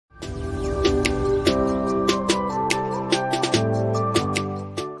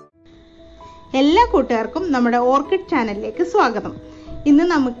എല്ലാ കൂട്ടുകാർക്കും നമ്മുടെ ഓർക്കിഡ് ചാനലിലേക്ക് സ്വാഗതം. ഇന്ന്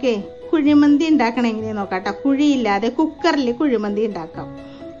നമുക്ക് കുഴിമന്തി ഉണ്ടാക്കണം എങ്ങനെയാണെന്ന് നോക്കാം കേട്ടോ. കുഴിയില്ലാതെ കുക്കറിൽ കുഴിമന്തി ഉണ്ടാക്കാം.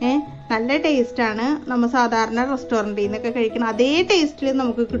 നല്ല ടേസ്റ്റാണ്. നമ്മൾ സാധാരണ റെസ്റ്റോറൻറ്റിൽ നിന്നൊക്കെ കഴിക്കണം അതേ ടേസ്റ്റിൽ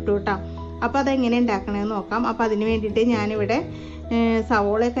നമുക്ക് കിട്ടും കേട്ടോ. അപ്പോൾ അതെങ്ങനെ ഉണ്ടാക്കണമെന്ന് നോക്കാം. അപ്പോൾ അതിന് വേണ്ടിയിട്ട് ഞാനിവിടെ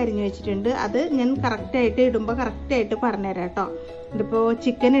സവോളയൊക്കെ അരിഞ്ഞു വെച്ചിട്ടുണ്ട്. അത് ഞാൻ കറക്റ്റായിട്ട് ഇടുമ്പോൾ കറക്റ്റായിട്ട് പറഞ്ഞുതരാം കേട്ടോ. ഇതിപ്പോൾ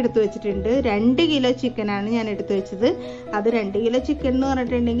ചിക്കൻ എടുത്തു വെച്ചിട്ടുണ്ട്. 2 കിലോ ചിക്കനാണ് ഞാൻ എടുത്തു വെച്ചത്. അത് 2 കിലോ ചിക്കൻ എന്ന്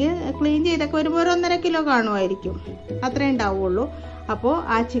പറഞ്ഞിട്ടുണ്ടെങ്കിൽ ക്ലീൻ ചെയ്തൊക്കെ വരുമ്പോൾ 1.5 കിലോ കാണുമായിരിക്കും, അത്രേ ഉണ്ടാവുള്ളൂ. അപ്പോൾ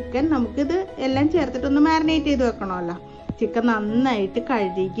ആ ചിക്കൻ നമുക്കിത് എല്ലാം ചേർത്തിട്ടൊന്ന് മാരിനേറ്റ് ചെയ്ത് വെക്കണമല്ലോ. ചിക്കൻ നന്നായിട്ട്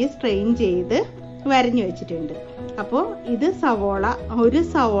കഴുകി സ്ട്രെയിൻ ചെയ്ത് വരഞ്ഞു വെച്ചിട്ടുണ്ട്. അപ്പോൾ ഇത് സവോള, ഒരു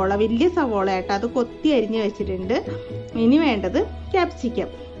സവോള, വലിയ സവോള ആയിട്ട് അത് കൊത്തി അരിഞ്ഞ് വെച്ചിട്ടുണ്ട്. ഇനി വേണ്ടത് ക്യാപ്സിക്കം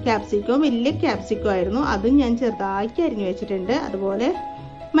വലിയ ക്യാപ്സിക്കം ആയിരുന്നു, അതും ഞാൻ ചെറുതാക്കി അരിഞ്ഞു വെച്ചിട്ടുണ്ട്. അതുപോലെ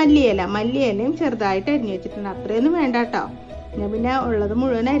മല്ലിയിലയും ചെറുതായിട്ട് അരിഞ്ഞു വെച്ചിട്ടുണ്ട്. അത്രയൊന്നും വേണ്ട കേട്ടോ, ഞാൻ പിന്നെ ഉള്ളത്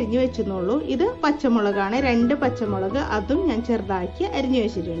മുഴുവൻ അരിഞ്ഞു വെച്ചെന്നുള്ളൂ. ഇത് പച്ചമുളകാണ്, 2 പച്ചമുളക്, അതും ഞാൻ ചെറുതാക്കി അരിഞ്ഞു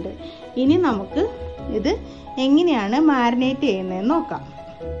വെച്ചിട്ടുണ്ട്. ഇനി നമുക്ക് ഇത് എങ്ങനെയാണ് മാരിനേറ്റ് ചെയ്യുന്നതെന്ന് നോക്കാം.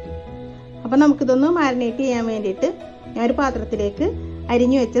 അപ്പം നമുക്കിതൊന്ന് മാരിനേറ്റ് ചെയ്യാൻ വേണ്ടിയിട്ട് ഞാനൊരു പാത്രത്തിലേക്ക്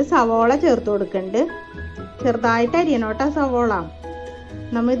അരിഞ്ഞു വെച്ച സവോള ചേർത്ത് കൊടുക്കുന്നുണ്ട്. ചെറുതായിട്ട് അരിയണം കേട്ടോ സവോള.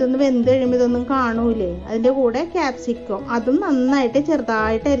 നമ്മൾ ഇതൊന്ന് വെന്ത് കഴിയുമ്പോൾ ഇതൊന്നും കാണൂലേ. അതിൻ്റെ കൂടെ ക്യാപ്സിക്കം അതും നന്നായിട്ട്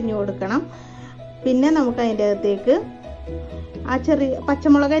ചെറുതായിട്ട് അരിഞ്ഞു കൊടുക്കണം. പിന്നെ നമുക്ക് അതിൻ്റെ അകത്തേക്ക് ആ ചെറിയ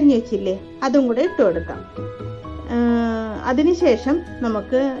പച്ചമുളക് അരിഞ്ഞു വെച്ചില്ലേ, അതും കൂടെ ഇട്ട് കൊടുക്കാം. അതിനുശേഷം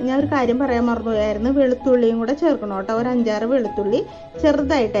നമുക്ക് ഞാൻ ഒരു കാര്യം പറയാൻ മറന്നുപോയായിരുന്നു, വെളുത്തുള്ളിയും കൂടെ ചേർക്കണം കേട്ടോ. ഒരു 5-6 വെളുത്തുള്ളി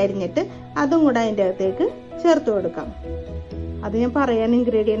ചെറുതായിട്ട് അരിഞ്ഞിട്ട് അതും കൂടെ അതിൻ്റെ അകത്തേക്ക് ചേർത്ത് കൊടുക്കാം. അത് ഞാൻ പറയാൻ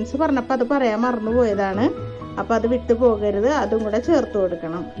ഇൻഗ്രീഡിയൻസ് പറഞ്ഞപ്പോൾ അത് പറയാൻ മറന്നുപോയതാണ്. അപ്പോൾ അത് വിട്ടു പോകരുത്, അതും കൂടെ ചേർത്ത്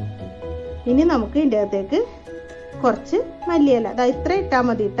കൊടുക്കണം. ഇനി നമുക്ക് ഇതിൻ്റെ അകത്തേക്ക് കുറച്ച് മല്ലിയില, അതാ ഇത്ര ഇട്ടാൽ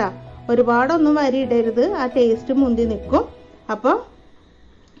മതി കേട്ടോ, ഒരുപാടൊന്നും വരിയിടരുത്, ആ ടേസ്റ്റ് മുന്തി നിൽക്കും. അപ്പോൾ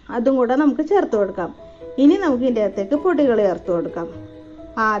അതും കൂടെ നമുക്ക് ചേർത്ത് കൊടുക്കാം. ഇനി നമുക്ക് ഇതിൻ്റെ അകത്തേക്ക് പൊടികൾ ചേർത്ത് കൊടുക്കാം.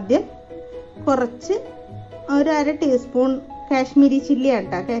 ആദ്യം കുറച്ച് ഒരു 1/2 ടീസ്പൂൺ കാശ്മീരി ചില്ലി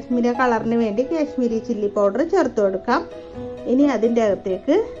ആട്ടോ, കാശ്മീരി കളറിന് വേണ്ടി കാശ്മീരി ചില്ലി പൗഡർ ചേർത്ത് കൊടുക്കാം. ഇനി അതിൻ്റെ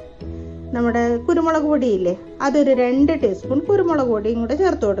അകത്തേക്ക് നമ്മുടെ കുരുമുളക് പൊടിയില്ലേ, അതൊരു 2 ടീസ്പൂൺ കുരുമുളക് പൊടിയും കൂടെ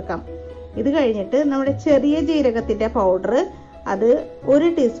ചേർത്ത് കൊടുക്കാം. ഇത് കഴിഞ്ഞിട്ട് നമ്മുടെ ചെറിയ ജീരകത്തിൻ്റെ പൗഡർ, അത്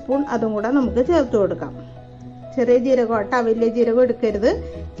 1 ടീസ്പൂൺ, അതും കൂടെ നമുക്ക് ചേർത്ത് കൊടുക്കാം. ചെറിയ ജീരകം ആട്ടോ, വലിയ ജീരകം എടുക്കരുത്,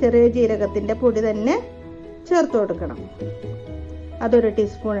 ചെറിയ ജീരകത്തിൻ്റെ പൊടി തന്നെ ചേർത്ത് കൊടുക്കണം. അതൊരു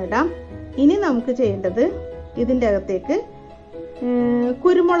ടീസ്പൂൺ ഇടാം. ഇനി നമുക്ക് ചെയ്യേണ്ടത് ഇതിൻ്റെ അകത്തേക്ക്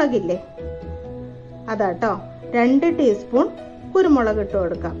കുരുമുളകില്ലേ, അതാട്ടോ 2 ടീസ്പൂൺ കുരുമുളക് ഇട്ട്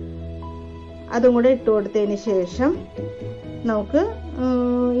കൊടുക്കാം. അതും കൂടെ ഇട്ട് കൊടുത്തതിന് ശേഷം നമുക്ക്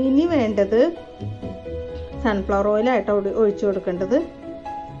ഇനി വേണ്ടത് സൺഫ്ലവർ ഓയിലായിട്ടോ ഒഴിച്ചു കൊടുക്കേണ്ടത്.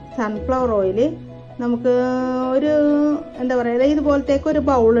 സൺഫ്ലവർ ഓയിൽ നമുക്ക് ഒരു എന്താ പറയുക, ഇതുപോലത്തേക്ക് ഒരു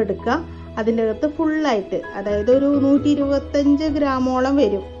ബൗൾ എടുക്കുക. അതിൻ്റെ അകത്ത് ഫുള്ളായിട്ട്, അതായത് ഒരു 125 ഗ്രാമോളം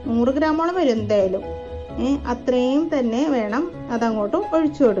വരും, 100 ഗ്രാമോളം വരും എന്തായാലും, അത്രയും തന്നെ വേണം അതങ്ങോട്ട്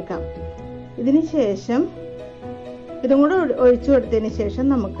ഒഴിച്ചു കൊടുക്കാം. ഇതിന് ശേഷം ഇതും കൂടെ ഒഴിച്ചു കൊടുത്തതിന് ശേഷം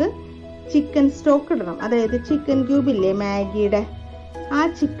നമുക്ക് ചിക്കൻ സ്റ്റോക്ക് ഇടണം. അതായത് ചിക്കൻ ക്യൂബ് ഇല്ലേ മാഗിയുടെ, ആ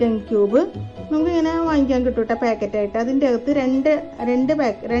ചിക്കൻ ക്യൂബ് നമുക്കിങ്ങനെ വാങ്ങിക്കാൻ കിട്ടും കേട്ടോ പാക്കറ്റായിട്ട്. അതിൻ്റെ അകത്ത് 2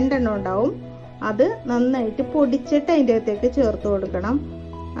 എണ്ണം ഉണ്ടാവും. അത് നന്നായിട്ട് പൊടിച്ചിട്ട് അതിൻ്റെ അകത്തേക്ക് ചേർത്ത് കൊടുക്കണം.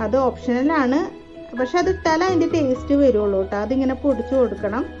 അത് ഓപ്ഷണലാണ്, പക്ഷെ അത് ഇട്ടാലേ അതിൻ്റെ ടേസ്റ്റ് വരുള്ളൂ കേട്ടോ. അതിങ്ങനെ പൊടിച്ചു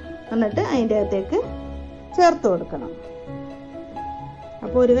കൊടുക്കണം, എന്നിട്ട് അതിൻ്റെ അകത്തേക്ക് ചേർത്ത് കൊടുക്കണം.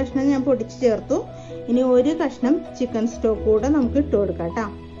 അപ്പോൾ ഒരു കഷ്ണം ഞാൻ പൊടിച്ച് ചേർത്തു. ഇനി ഒരു കഷ്ണം ചിക്കൻ സ്റ്റോക്ക് കൂടെ നമുക്ക് ഇട്ട് കൊടുക്കാം കേട്ടോ.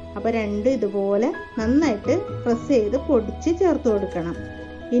 അപ്പോൾ 2 ഇതുപോലെ നന്നായിട്ട് പ്രസ് ചെയ്ത് പൊടിച്ച് ചേർത്ത് കൊടുക്കണം.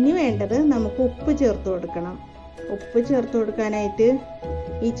 ഇനി വേണ്ടത് നമുക്ക് ഉപ്പ് ചേർത്ത് കൊടുക്കണം. ഉപ്പ് ചേർത്ത് കൊടുക്കാനായിട്ട്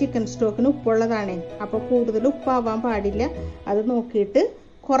ഈ ചിക്കൻ സ്റ്റോക്കിന് ഉപ്പുള്ളതാണേ, അപ്പോൾ കൂടുതൽ ഉപ്പാവാൻ പാടില്ല. അത് നോക്കിയിട്ട്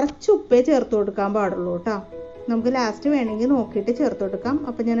കുറച്ച് ഉപ്പേ ചേർത്ത് കൊടുക്കാൻ പാടുള്ളൂ കേട്ടോ. നമുക്ക് ലാസ്റ്റ് വേണമെങ്കിൽ നോക്കിയിട്ട് ചേർത്ത് കൊടുക്കാം.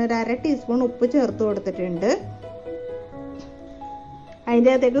 അപ്പോൾ ഞാൻ ഒരു 1/2 ടീസ്പൂൺ ഉപ്പ് ചേർത്ത് കൊടുത്തിട്ടുണ്ട്.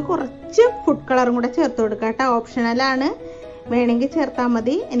 അതിൻ്റെ അകത്തേക്ക് കുറച്ച് ഫുഡ് കളറും കൂടെ ചേർത്ത് കൊടുക്കാം കേട്ടോ, ഓപ്ഷണലാണ്, വേണമെങ്കിൽ ചേർത്താൽ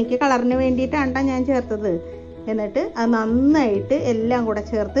മതി. എനിക്ക് കളറിന് വേണ്ടിയിട്ടാണ് ഞാൻ ചേർത്തത്. എന്നിട്ട് അത് നന്നായിട്ട് എല്ലാം കൂടെ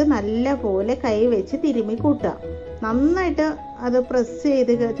ചേർത്ത് നല്ല പോലെ കൈ വെച്ച് തിരുമ്മി കൂട്ടുക. നന്നായിട്ട് അത് പ്രസ്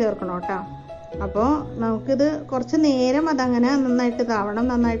ചെയ്ത് ചേർക്കണം കേട്ടോ. അപ്പോൾ നമുക്കിത് കുറച്ച് നേരം അതങ്ങനെ നന്നായിട്ട് ഇതാവണം,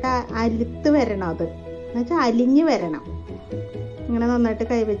 നന്നായിട്ട് അലുത്ത് വരണം. അത് എന്നുവെച്ചാൽ അലിഞ്ഞ് വരണം. ഇങ്ങനെ നന്നായിട്ട്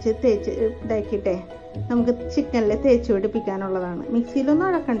കൈവച്ച് തേച്ച് ഇതാക്കിയിട്ടേ നമുക്ക് ചിക്കനിൽ തേച്ച് പിടിപ്പിക്കാനുള്ളതാണ്. മിക്സിയിലൊന്നും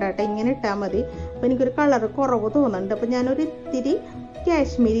അടക്കണ്ട കേട്ടോ, ഇങ്ങനെ ഇട്ടാൽ മതി. അപ്പോൾ എനിക്കൊരു കളർ കുറവ് തോന്നുന്നുണ്ട്. അപ്പോൾ ഞാനൊരു ഇത്തിരി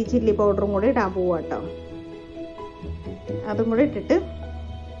കാശ്മീരി ചില്ലി പൗഡറും കൂടെ ഇടാൻ പോവാം കേട്ടോ. അതും കൂടെ ഇട്ടിട്ട്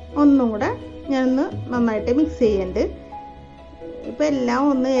ഒന്നും കൂടെ ഞാനൊന്ന് നന്നായിട്ട് മിക്സ് ചെയ്യുന്നുണ്ട്. ഇപ്പോൾ എല്ലാം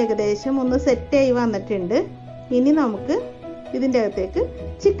ഒന്ന് ഏകദേശം ഒന്ന് സെറ്റായി വന്നിട്ടുണ്ട്. ഇനി നമുക്ക് ഇതിൻ്റെ അകത്തേക്ക്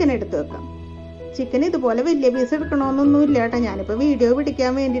ചിക്കൻ എടുത്ത് വെക്കാം. ചിക്കൻ ഇതുപോലെ വലിയ പീസ് എടുക്കണമെന്നൊന്നും ഇല്ല കേട്ടോ. ഞാനിപ്പോൾ വീഡിയോ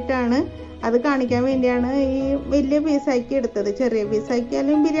പിടിക്കാൻ വേണ്ടിയിട്ടാണ്, അത് കാണിക്കാൻ വേണ്ടിയാണ് ഈ വലിയ പീസാക്കി എടുത്തത്. ചെറിയ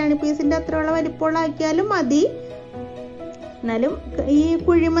പീസാക്കിയാലും ബിരിയാണി പീസിൻ്റെ അത്രയുള്ള വലിപ്പമുള്ള ആക്കിയാലും മതി. എന്നാലും ഈ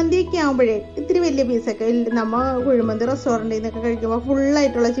കുഴിമന്തിയൊക്കെ ആകുമ്പോഴേ ഇത്തിരി വലിയ പീസൊക്കെ, നമ്മൾ കുഴിമന്തി റെസ്റ്റോറൻറ്റിൽ നിന്നൊക്കെ കഴിക്കുമ്പോൾ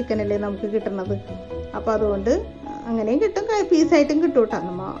ഫുള്ളായിട്ടുള്ള ചിക്കനല്ലേ നമുക്ക് കിട്ടുന്നത്. അപ്പോൾ അതുകൊണ്ട് അങ്ങനെയും കിട്ടും, പീസായിട്ടും കിട്ടും കേട്ടോ.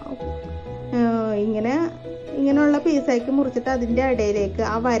 നമ്മൾ ഇങ്ങനെയുള്ള പീസാക്കി മുറിച്ചിട്ട് അതിൻ്റെ ഇടയിലേക്ക്,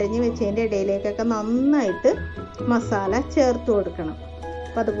 ആ വരഞ്ഞ് വെച്ചതിൻ്റെ ഇടയിലേക്കൊക്കെ നന്നായിട്ട് മസാല ചേർത്ത് കൊടുക്കണം.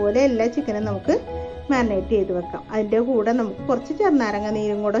 അപ്പോൾ അതുപോലെ എല്ലാ ചിക്കനും നമുക്ക് മാരിനേറ്റ് ചെയ്ത് വെക്കാം. അതിൻ്റെ കൂടെ നമുക്ക് കുറച്ച് ചെറുനാരങ്ങ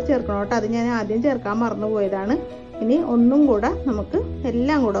നീരും കൂടെ ചേർക്കണം കേട്ടോ. അത് ഞാൻ ആദ്യം ചേർക്കാൻ മറന്നു പോയതാണ്. ഇനി ഒന്നും കൂടെ നമുക്ക്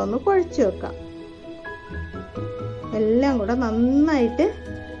എല്ലാം കൂടെ ഒന്ന് കുഴച്ച് വെക്കാം. എല്ലാം കൂടെ നന്നായിട്ട്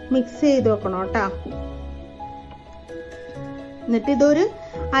മിക്സ് ചെയ്ത് വെക്കണം കേട്ടോ. എന്നിട്ട് ഇതൊരു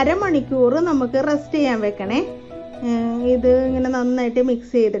അരമണിക്കൂർ നമുക്ക് റെസ്റ്റ് ചെയ്യാൻ വെക്കണേ. ഇത് ഇങ്ങനെ നന്നായിട്ട്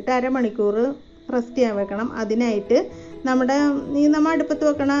മിക്സ് ചെയ്തിട്ട് അരമണിക്കൂർ റെസ്റ്റ് ചെയ്യാൻ വെക്കണം. അതിനായിട്ട് നമ്മൾ അടുപ്പത്ത്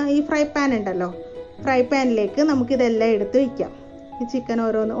വെക്കണ ഈ ഫ്രൈ പാൻ ഉണ്ടല്ലോ, ഫ്രൈ പാനിലേക്ക് നമുക്കിതെല്ലാം എടുത്ത് വയ്ക്കാം. ഈ ചിക്കൻ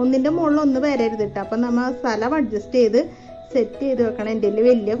ഒന്നിൻ്റെ മുകളിൽ ഒന്ന് വരരുതിട്ട്. അപ്പം നമ്മൾ സ്ഥലം അഡ്ജസ്റ്റ് ചെയ്ത് സെറ്റ് ചെയ്ത് വെക്കണം. എൻ്റെ കയ്യിൽ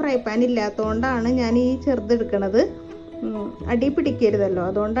വലിയ ഫ്രൈ പാൻ ഇല്ലാത്തതുകൊണ്ടാണ് ഞാൻ ഈ ചെറുതെടുക്കണത്. അടി പിടിക്കരുതല്ലോ,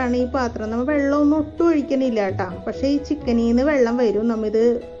 അതുകൊണ്ടാണ് ഈ പാത്രം. നമ്മൾ വെള്ളമൊന്നും ഒട്ടും ഒഴിക്കണില്ല കേട്ടോ. പക്ഷേ ഈ ചിക്കനിൽ നിന്ന് വെള്ളം വരും. നമ്മിത്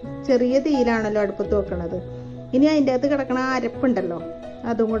ചെറിയ തീയിലാണല്ലോ അടുപ്പത്ത് വെക്കണത്. ഇനി അതിൻ്റെ അകത്ത് കിടക്കണ അരപ്പുണ്ടല്ലോ,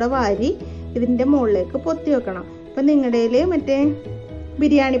 അതും കൂടെ വാരി ഇതിൻ്റെ മുകളിലേക്ക് പൊത്തി വെക്കണം. ഇപ്പം നിങ്ങളുടെ കയ്യിൽ മറ്റേ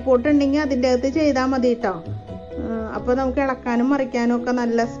ബിരിയാണി പോട്ട് ഉണ്ടെങ്കിൽ അതിൻ്റെ അകത്ത് ചെയ്താൽ മതി കേട്ടോ. അപ്പോൾ നമുക്ക് ഇളക്കാനും മറിക്കാനും ഒക്കെ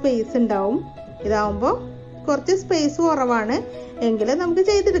നല്ല സ്പേസ് ഉണ്ടാവും. ഇതാവുമ്പോൾ കുറച്ച് സ്പേസ് കുറവാണ്, എങ്കിലും നമുക്ക്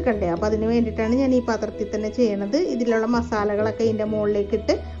ചെയ്തെടുക്കണ്ടേ. അപ്പോൾ അതിന് വേണ്ടിയിട്ടാണ് ഞാൻ ഈ പാത്രത്തിൽ തന്നെ ചെയ്യണത്. ഇതിലുള്ള മസാലകളൊക്കെ ഇതിൻ്റെ മുകളിലേക്ക്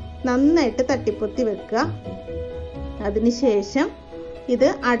ഇട്ട് നന്നായിട്ട് തട്ടിപ്പൊത്തി വെക്കുക. അതിന് ശേഷം ഇത്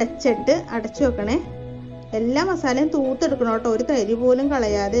അടച്ചു വെക്കണേ. എല്ലാ മസാലയും തൂത്തെടുക്കണം കേട്ടോ. ഒരു തരി പോലും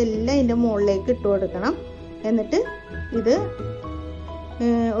കളയാതെ എല്ലാം ഇതിൻ്റെ മുകളിലേക്ക് ഇട്ട് കൊടുക്കണം. എന്നിട്ട് ഇത്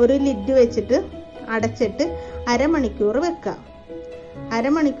ഒരു ലിഡ് വെച്ചിട്ട് അടച്ചിട്ട് അരമണിക്കൂർ വെക്കാം.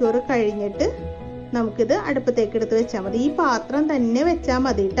 അരമണിക്കൂർ കഴിഞ്ഞിട്ട് നമുക്കിത് അടുപ്പത്തേക്ക് എടുത്ത് വെച്ചാൽ മതി. ഈ പാത്രം തന്നെ വെച്ചാൽ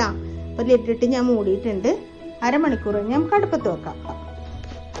മതി കേട്ടോ. അപ്പോൾ ലിഡിട്ട് ഞാൻ മൂടിയിട്ടുണ്ട്. അരമണിക്കൂർ നമുക്ക് അടുപ്പത്ത് വെക്കാം.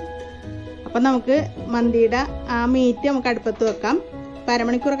 അപ്പം നമുക്ക് മന്തിയുടെ ആ മീറ്റ് നമുക്ക് അടുപ്പത്ത് വെക്കാം. ഇപ്പം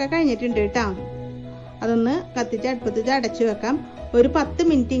അരമണിക്കൂറൊക്കെ കഴിഞ്ഞിട്ടുണ്ട് കേട്ടോ. അതൊന്ന് കത്തിച്ച് അടുപ്പത്ത് അടച്ചു വെക്കാം. ഒരു 10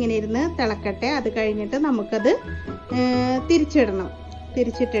 മിനിറ്റ് ഇങ്ങനെ ഇരുന്ന് തിളക്കട്ടെ. അത് കഴിഞ്ഞിട്ട് നമുക്കത് തിരിച്ചിടണം.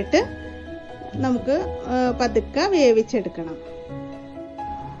 തിരിച്ചിട്ടിട്ട് നമുക്ക് പതുക്കെ വേവിച്ചെടുക്കണം.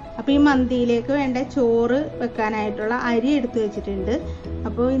 അപ്പോൾ ഈ മന്തിയിലേക്ക് വേണ്ട ചോറ് വെക്കാനായിട്ടുള്ള അരി എടുത്തു വെച്ചിട്ടുണ്ട്.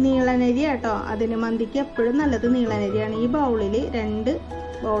 അപ്പോൾ ഈ നീളനരി കേട്ടോ. അതിന് മന്തിക്ക് എപ്പോഴും നല്ലത് നീളനരിയാണ്. ഈ ബൗളിൽ 2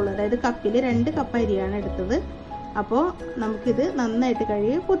 ബൗൾ, അതായത് കപ്പിൽ 2 കപ്പ് അരിയാണ് എടുത്തത്. അപ്പോൾ നമുക്കിത് നന്നായിട്ട്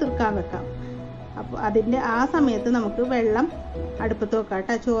കഴുകി കുതിർക്കാൻ വെക്കാം. അപ്പോൾ അതിൻ്റെ ആ സമയത്ത് നമുക്ക് വെള്ളം അടുപ്പത്ത് വെക്കാം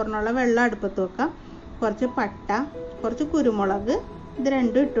കേട്ടോ. ചോറിനുള്ള വെള്ളം അടുപ്പത്ത് വെക്കാം. കുറച്ച് പട്ട, കുറച്ച് കുരുമുളക്, ഇത്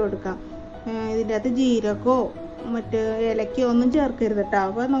രണ്ടും ഇട്ട് കൊടുക്കാം. ഇതിൻ്റെ അകത്ത് ജീരകമോ മറ്റ് ഏലക്കയോ ഒന്നും ചേർക്കരുത് കേട്ടോ.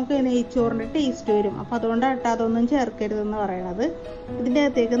 അപ്പോൾ നമുക്ക് നെയ്ച്ചോറിൻ്റെ ടേസ്റ്റ് വരും. അപ്പോൾ അതുകൊണ്ടാണ് കേട്ടോ അതൊന്നും ചേർക്കരുതെന്ന് പറയണത്. ഇതിൻ്റെ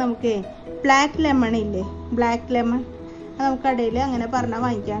അകത്തേക്ക് നമുക്ക് ബ്ലാക്ക് ലെമൺ ഇല്ലേ, ബ്ലാക്ക് ലെമൺ, അത് നമുക്ക് കടയിൽ അങ്ങനെ പറഞ്ഞാൽ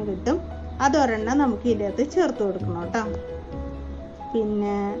വാങ്ങിക്കാൻ കിട്ടും. അതൊരെണ്ണം നമുക്ക് ഇതിൻ്റെ അകത്ത് ചേർത്ത് കൊടുക്കണം കേട്ടോ.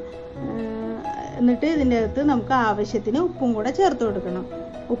 പിന്നെ എന്നിട്ട് ഇതിൻ്റെ അകത്ത് നമുക്ക് ആവശ്യത്തിന് ഉപ്പും കൂടെ ചേർത്ത് കൊടുക്കണം.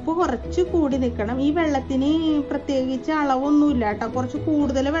 ഉപ്പ് കുറച്ച് കൂടി നിൽക്കണം. ഈ വെള്ളത്തിന് പ്രത്യേകിച്ച് അളവൊന്നുമില്ല കേട്ടോ. കുറച്ച്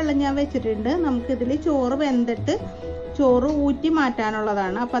കൂടുതൽ വെള്ളം ഞാൻ വെച്ചിട്ടുണ്ട്. നമുക്കിതിൽ ചോറ് വെന്തിട്ട് ചോറ് ഊറ്റി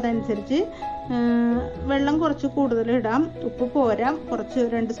മാറ്റാനുള്ളതാണ്. അപ്പം അതനുസരിച്ച് വെള്ളം കുറച്ച് കൂടുതൽ ഇടാം. ഉപ്പ് പോരാ, കുറച്ച്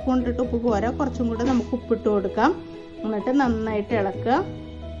 2 സ്പൂൺ ഇട്ടിട്ട് ഉപ്പ് പോരാ, കുറച്ചും കൂടെ നമുക്ക് ഉപ്പിട്ട് കൊടുക്കാം. എന്നിട്ട് നന്നായിട്ട് ഇളക്കുക.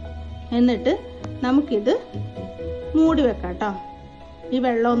 എന്നിട്ട് നമുക്കിത് മൂടി വെക്കാം കേട്ടോ. ഈ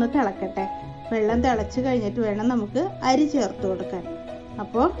വെള്ളം ഒന്ന് തിളക്കട്ടെ. വെള്ളം തിളച്ച് കഴിഞ്ഞിട്ട് വേണം നമുക്ക് അരി ചേർത്ത് കൊടുക്കാൻ.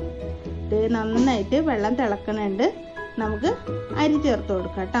 അപ്പോൾ ഇത് നന്നായിട്ട് വെള്ളം തിളക്കണുണ്ട്. നമുക്ക് അരി ചേർത്ത്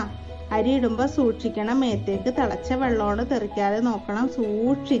കൊടുക്കാം കേട്ടോ. അരി ഇടുമ്പോൾ സൂക്ഷിക്കണം, മേത്തേക്ക് തിളച്ച വെള്ളമാണ് തെറിക്കാതെ നോക്കണം.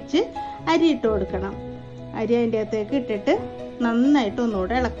 സൂക്ഷിച്ച് അരി ഇട്ട് കൊടുക്കണം. അരി അതിൻ്റെ അകത്തേക്ക് ഇട്ടിട്ട് നന്നായിട്ട്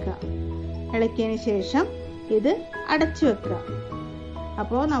ഒന്നുകൂടെ ഇളക്കുക. ഇളക്കിയതിന് ശേഷം ഇത് അടച്ചു വെക്കുക.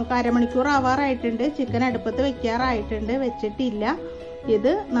 അപ്പോൾ നമുക്ക് അരമണിക്കൂർ ആവാറായിട്ടുണ്ട്. ചിക്കൻ അടുപ്പത്ത് വെക്കാറായിട്ടുണ്ട്, വെച്ചിട്ടില്ല. ഇത്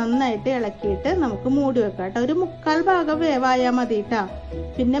നന്നായിട്ട് ഇളക്കിയിട്ട് നമുക്ക് മൂടി വെക്കാം കേട്ടോ. ഒരു 3/4 ഭാഗം വേവായാൽ മതി കേട്ടോ.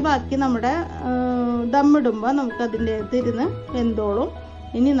 പിന്നെ ബാക്കി നമ്മുടെ ദമ്മിടുമ്പോൾ നമുക്കതിൻ്റെ അകത്ത് ഇരുന്ന് വെന്തോളും.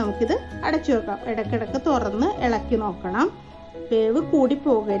 ഇനി നമുക്കിത് അടച്ചു വെക്കാം. ഇടയ്ക്കിടയ്ക്ക് തുറന്ന് ഇളക്കി നോക്കണം. വേവ് കൂടി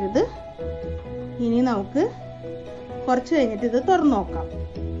പോകരുത്. ഇനി നമുക്ക് കുറച്ച് കഴിഞ്ഞിട്ട് ഇത് തുറന്ന് നോക്കാം.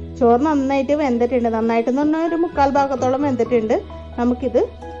 ചോറ് നന്നായിട്ട് വെന്തിട്ടുണ്ട്. നന്നായിട്ടെന്ന് പറഞ്ഞാൽ ഒരു 3/4 ഭാഗത്തോളം വെന്തിട്ടുണ്ട്. നമുക്കിത്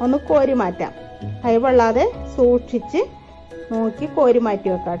ഒന്ന് കോരി മാറ്റാം. കൈ വെള്ളാതെ സൂക്ഷിച്ച് നോക്കി കോരി മാറ്റി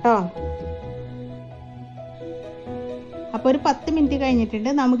വെക്കാം കേട്ടോ. അപ്പോൾ ഒരു 10 മിനിറ്റ് കഴിഞ്ഞിട്ടുണ്ട്.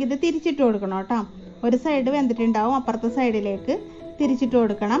 നമുക്കിത് തിരിച്ചിട്ട് കൊടുക്കണം കേട്ടോ. ഒരു സൈഡ് വെന്തിട്ടുണ്ടാവും, അപ്പുറത്തെ സൈഡിലേക്ക് തിരിച്ചിട്ട്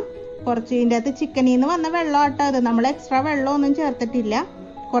കൊടുക്കണം. കുറച്ച് ഇതിൻ്റെ അകത്ത് ചിക്കനിൽ നിന്ന് വന്ന വെള്ളം ആട്ടോ അത്, നമ്മൾ എക്സ്ട്രാ വെള്ളമൊന്നും ചേർത്തിട്ടില്ല.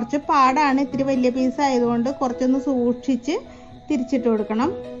 കുറച്ച് പാടാണ്, ഇത്തിരി വലിയ പീസ് ആയതുകൊണ്ട് കുറച്ചൊന്ന് സൂക്ഷിച്ച് തിരിച്ചിട്ട്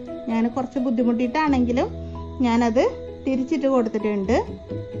കൊടുക്കണം. ഞാൻ കുറച്ച് ബുദ്ധിമുട്ടിയിട്ടാണെങ്കിലും ഞാനത് തിരിച്ചിട്ട് കൊടുത്തിട്ടുണ്ട്.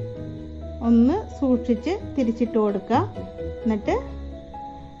 ഒന്ന് സൂക്ഷിച്ച് തിരിച്ചിട്ട് കൊടുക്കുക. എന്നിട്ട്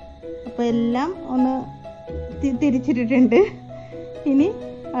അപ്പോൾ എല്ലാം ഒന്ന് തിരിച്ചിട്ടിട്ടുണ്ട്. ഇനി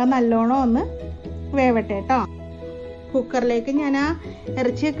അത് നല്ലോണം ഒന്ന് വേവട്ടെ കേട്ടോ. കുക്കറിലേക്ക് ഞാൻ ആ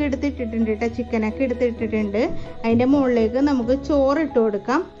ഇറച്ചിയൊക്കെ എടുത്തിട്ടിട്ടുണ്ട് കേട്ടോ, ചിക്കനൊക്കെ എടുത്തിട്ടിട്ടുണ്ട്. അതിൻ്റെ മുകളിലേക്ക് നമുക്ക് ചോറ് ഇട്ട്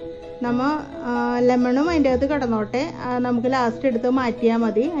കൊടുക്കാം. നമ്മൾ ലെമണും അതിൻ്റെ അകത്ത് കിടന്നോട്ടെ, നമുക്ക് ലാസ്റ്റ് എടുത്ത് മാറ്റിയാൽ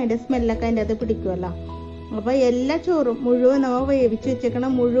മതി. അതിൻ്റെ സ്മെല്ലൊക്കെ അതിൻ്റെ അകത്ത് പിടിക്കുമല്ലോ. അപ്പോൾ എല്ലാ ചോറും മുഴുവൻ നമ്മൾ വേവിച്ച്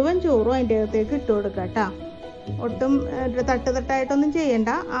വെച്ചേക്കണം, മുഴുവൻ ചോറും അതിൻ്റെ അകത്തേക്ക് ഇട്ട് കൊടുക്കുക കേട്ടോ. ഒട്ടും തട്ടായിട്ടൊന്നും ചെയ്യണ്ട.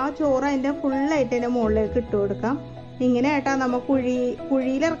 ആ ചോറ് അതിൻ്റെ ഫുള്ളായിട്ട് അതിൻ്റെ മുകളിലേക്ക് ഇട്ട് കൊടുക്കാം. ഇങ്ങനെ ആയിട്ടാ നമ്മൾ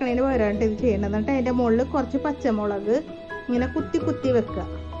കുഴിയിലിറക്കണതിന് പകരമായിട്ട് ഇത് ചെയ്യണം. എന്നിട്ട് അതിൻ്റെ മുകളിൽ കുറച്ച് പച്ചമുളക് ഇങ്ങനെ കുത്തി വെക്കുക.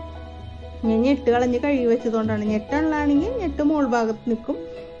 ഞാൻ ഞെട്ട് കളഞ്ഞ് കഴുകി വെച്ചതുകൊണ്ടാണ്. ഞെട്ടുള്ളതാണെങ്കിൽ ഞെട്ട് മുകൾ ഭാഗത്ത് നിൽക്കും.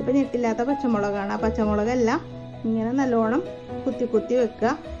 ഇപ്പം ഞെട്ടില്ലാത്ത പച്ചമുളകാണ്. ആ പച്ചമുളകെല്ലാം ഇങ്ങനെ നല്ലോണം കുത്തി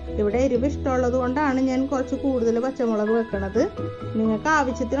വെക്കുക. ഇവിടെ എരിവ് ഇഷ്ടമുള്ളത് കൊണ്ടാണ് ഞാൻ കുറച്ച് കൂടുതൽ പച്ചമുളക് വെക്കണത്. നിങ്ങൾക്ക്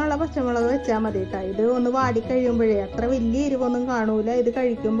ആവശ്യത്തിനുള്ള പച്ചമുളക് വെച്ചാൽ മതി കേട്ടോ. ഇത് ഒന്ന് വാടി കഴിയുമ്പോഴേ അത്ര വലിയ എരിവൊന്നും കാണൂല. ഇത്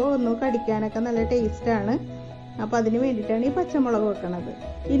കഴിക്കുമ്പോൾ ഒന്ന് കടിക്കാനൊക്കെ നല്ല ടേസ്റ്റാണ്. അപ്പം അതിന് വേണ്ടിയിട്ടാണ് ഈ പച്ചമുളക് വെക്കണത്.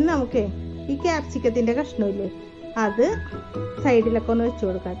 ഇനി നമുക്ക് ഈ ക്യാപ്സിക്കത്തിൻ്റെ കഷ്ണമില്ലേ, അത് സൈഡിലൊക്കെ ഒന്ന് വെച്ച്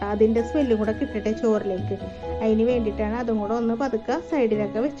കൊടുക്കാം കേട്ടോ. അതിൻ്റെ സ്മെല്ലും കൂടെ കിട്ടട്ടെ ചോറിലേക്ക്. അതിന് വേണ്ടിയിട്ടാണ് അതും കൂടെ ഒന്ന് പതുക്കെ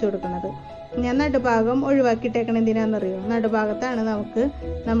സൈഡിലൊക്കെ വെച്ച് കൊടുക്കുന്നത്. ഞാൻ നടുഭാഗം ഒഴിവാക്കിയിട്ടേക്കണ എന്തിനാണെന്നറിയോ? നടുഭാഗത്താണ് നമുക്ക്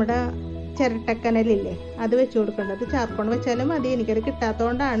നമ്മുടെ ചിരട്ടക്കനലില്ലേ അത് വെച്ച് കൊടുക്കേണ്ടത്. ചാർക്കോൺ വെച്ചാലും മതി, എനിക്കത്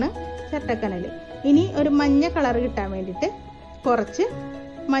കിട്ടാത്തതുകൊണ്ടാണ് ചിരട്ടക്കനൽ. ഇനി ഒരു മഞ്ഞ കളർ കിട്ടാൻ വേണ്ടിയിട്ട് കുറച്ച്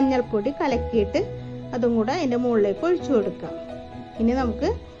മഞ്ഞൾപ്പൊടി കലക്കിയിട്ട് അതും കൂടെ അതിൻ്റെ മുകളിലേക്ക് ഒഴിച്ചു കൊടുക്കാം. ഇനി നമുക്ക്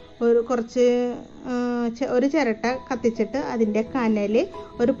ഒരു ചിരട്ട കത്തിച്ചിട്ട് അതിൻ്റെ കനൽ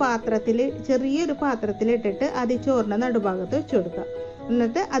ഒരു പാത്രത്തിൽ, ചെറിയൊരു പാത്രത്തിൽ ഇട്ടിട്ട് അത് ചോറിൻ്റെ നടുഭാഗത്ത് വെച്ച് കൊടുക്കാം.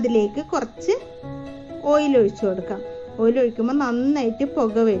 എന്നിട്ട് അതിലേക്ക് കുറച്ച് ഓയിൽ ഒഴിച്ചു കൊടുക്കാം. ഓയിൽ ഒഴിക്കുമ്പോൾ നന്നായിട്ട്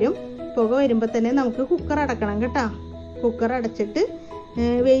പുക വരും. പുക വരുമ്പോൾ തന്നെ നമുക്ക് കുക്കർ അടക്കണം കേട്ടോ. കുക്കർ അടച്ചിട്ട്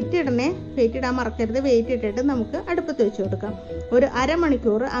വെയിറ്റ് ഇടാൻ മറക്കരുത്. വെയിറ്റ് ഇട്ടിട്ട് നമുക്ക് അടുപ്പത്ത് വെച്ച് കൊടുക്കാം. ഒരു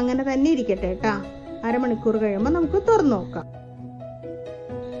അരമണിക്കൂർ അങ്ങനെ തന്നെ ഇരിക്കട്ടെ കേട്ടോ. അരമണിക്കൂർ കഴിയുമ്പോൾ നമുക്ക് തുറന്നു നോക്കാം.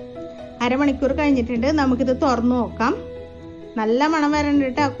 അരമണിക്കൂർ കഴിഞ്ഞിട്ടുണ്ട്. നമുക്കിത് തുറന്നു നോക്കാം. നല്ല മണം വരണ്ട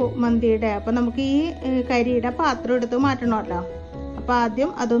കേട്ടോ മന്തിയുടെ. അപ്പം നമുക്ക് ഈ കരിയുടെ പാത്രം എടുത്ത് മാറ്റണമല്ലോ. അപ്പം ആദ്യം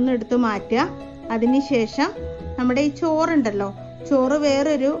അതൊന്ന് എടുത്ത് മാറ്റുക. അതിന് ശേഷം നമ്മുടെ ഈ ചോറുണ്ടല്ലോ, ചോറ്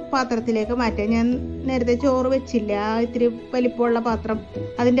വേറൊരു പാത്രത്തിലേക്ക് മാറ്റുക. ഞാൻ നേരത്തെ ചോറ് വെച്ചില്ല, ഇത്തിരി വലിപ്പമുള്ള പാത്രം,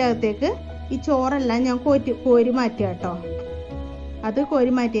 അതിൻ്റെ അകത്തേക്ക് ഈ ചോറെല്ലാം ഞാൻ കോരി മാറ്റുക കേട്ടോ. അത്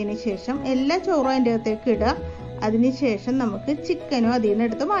കോരി മാറ്റിയതിന് ശേഷം എല്ലാ ചോറും അതിൻ്റെ അകത്തേക്ക് ഇടുക. അതിന് ശേഷം നമുക്ക് ചിക്കനും അതിൽ നിന്ന്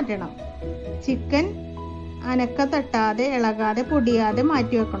എടുത്ത് മാറ്റണം. ചിക്കൻ അനക്ക തട്ടാതെ ഇളകാതെ പൊടിയാതെ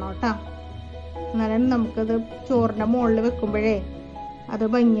മാറ്റി വെക്കണം കേട്ടോ. എന്നാലും നമുക്കത് ചോറിൻ്റെ മുകളിൽ വെക്കുമ്പോഴേ അത്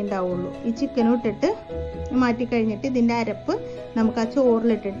ഭംഗി ഉണ്ടാവുള്ളൂ. ഈ ചിക്കനും ഇട്ടിട്ട് മാറ്റി കഴിഞ്ഞിട്ട് ഇതിൻ്റെ അരപ്പ് നമുക്ക് ആ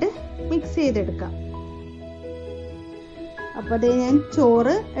ചോറിലിട്ടിട്ട് മിക്സ് ചെയ്തെടുക്കാം. അപ്പോൾ അത് ഞാൻ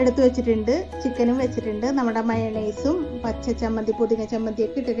ചോറ് എടുത്ത് വെച്ചിട്ടുണ്ട്, ചിക്കനും വെച്ചിട്ടുണ്ട്, നമ്മുടെ മയണൈസും പച്ച ചമ്മന്തി പുതിന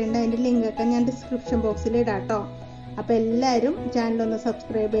ചമ്മന്തിയൊക്കെ ഇട്ടിട്ടുണ്ട്. അതിൻ്റെ ലിങ്കൊക്കെ ഞാൻ ഡിസ്ക്രിപ്ഷൻ ബോക്സിൽ ഇടാം കേട്ടോ. അപ്പോൾ എല്ലാവരും ചാനലൊന്ന്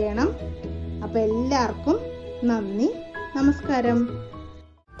സബ്സ്ക്രൈബ് ചെയ്യണം. അപ്പോൾ എല്ലാവർക്കും നന്ദി, നമസ്കാരം.